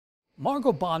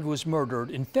Margo Bond was murdered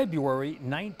in February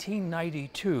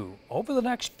 1992. Over the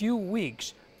next few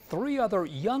weeks, 3 other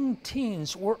young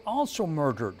teens were also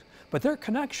murdered, but their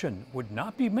connection would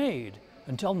not be made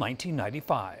until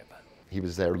 1995. He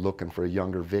was there looking for a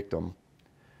younger victim,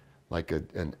 like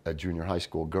a junior high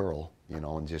school girl,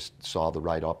 and just saw the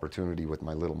right opportunity with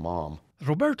my little mom.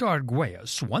 Roberto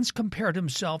Arguelles once compared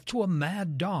himself to a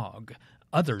mad dog.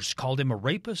 Others called him a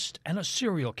rapist and a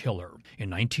serial killer. In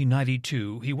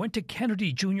 1992, he went to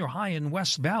Kennedy Junior High in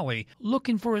West Valley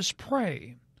looking for his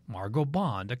prey. Margo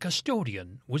Bond, a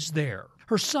custodian, was there.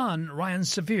 Her son, Ryan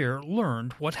Severe,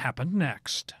 learned what happened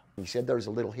next. He said there's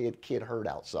a little kid hurt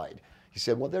outside. He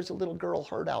said, well, there's a little girl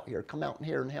hurt out here. Come out in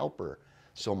here and help her.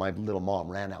 So my little mom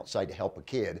ran outside to help a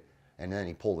kid, and then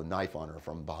he pulled a knife on her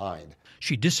from behind.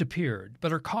 She disappeared,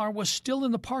 but her car was still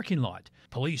in the parking lot.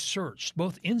 Police searched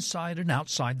both inside and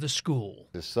outside the school.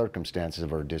 The circumstances of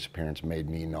her disappearance made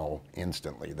me know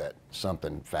instantly that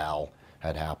something foul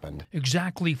had happened.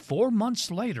 Exactly 4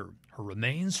 months later, her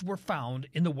remains were found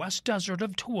in the West Desert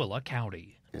of Tooele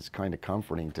County. It's kind of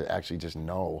comforting to actually just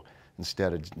know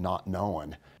instead of not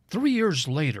knowing. 3 years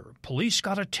later, police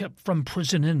got a tip from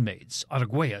prison inmates.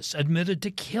 Arguelles admitted to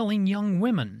killing young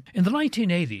women. In the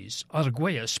 1980s,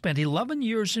 Arguelles spent 11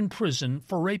 years in prison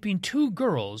for raping 2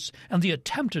 girls and the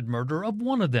attempted murder of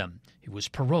one of them. He was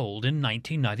paroled in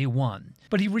 1991.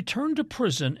 But he returned to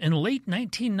prison in late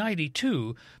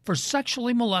 1992 for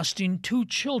sexually molesting 2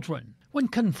 children. When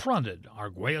confronted,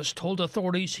 Arguelles told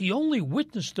authorities he only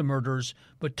witnessed the murders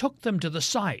but took them to the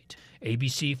site.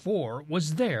 ABC4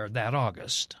 was there that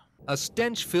August. A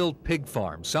stench-filled pig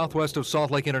farm southwest of Salt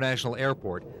Lake International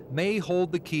Airport may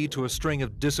hold the key to a string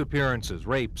of disappearances,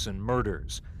 rapes, and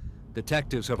murders.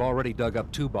 Detectives have already dug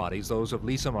up 2 bodies, those of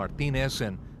Lisa Martinez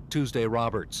and Tuesday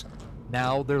Roberts.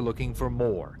 Now they're looking for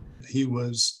more. He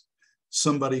was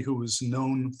somebody who was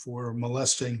known for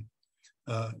molesting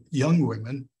young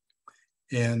women,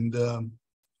 and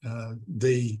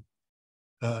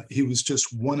he was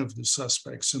just one of the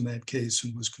suspects in that case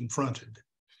and was confronted.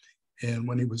 And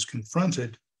when he was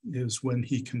confronted is when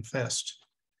he confessed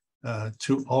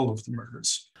to all of the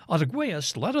murders.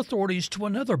 Arguelles led authorities to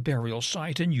another burial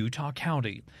site in Utah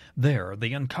County. There,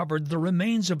 they uncovered the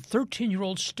remains of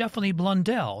 13-year-old Stephanie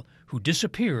Blundell, who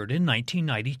disappeared in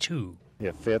 1992.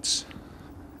 It fits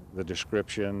the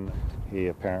description. He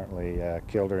apparently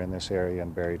killed her in this area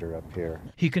and buried her up here.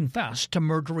 He confessed to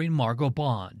murdering Margo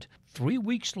Bond. 3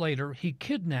 weeks later, he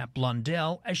kidnapped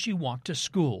Blundell as she walked to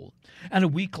school. And a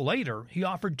week later, he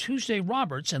offered Tuesday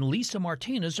Roberts and Lisa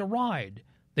Martinez a ride.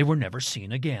 They were never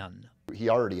seen again. He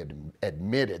already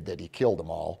admitted that he killed them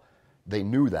all. They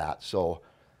knew that, so,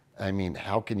 I mean,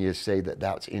 how can you say that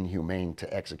that's inhumane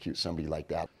to execute somebody like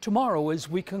that? Tomorrow, as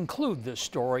we conclude this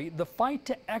story, the fight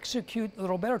to execute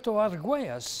Roberto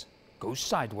Arguelles goes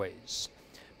sideways.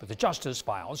 For the Justice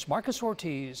Files, Marcus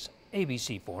Ortiz,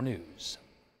 ABC4 News.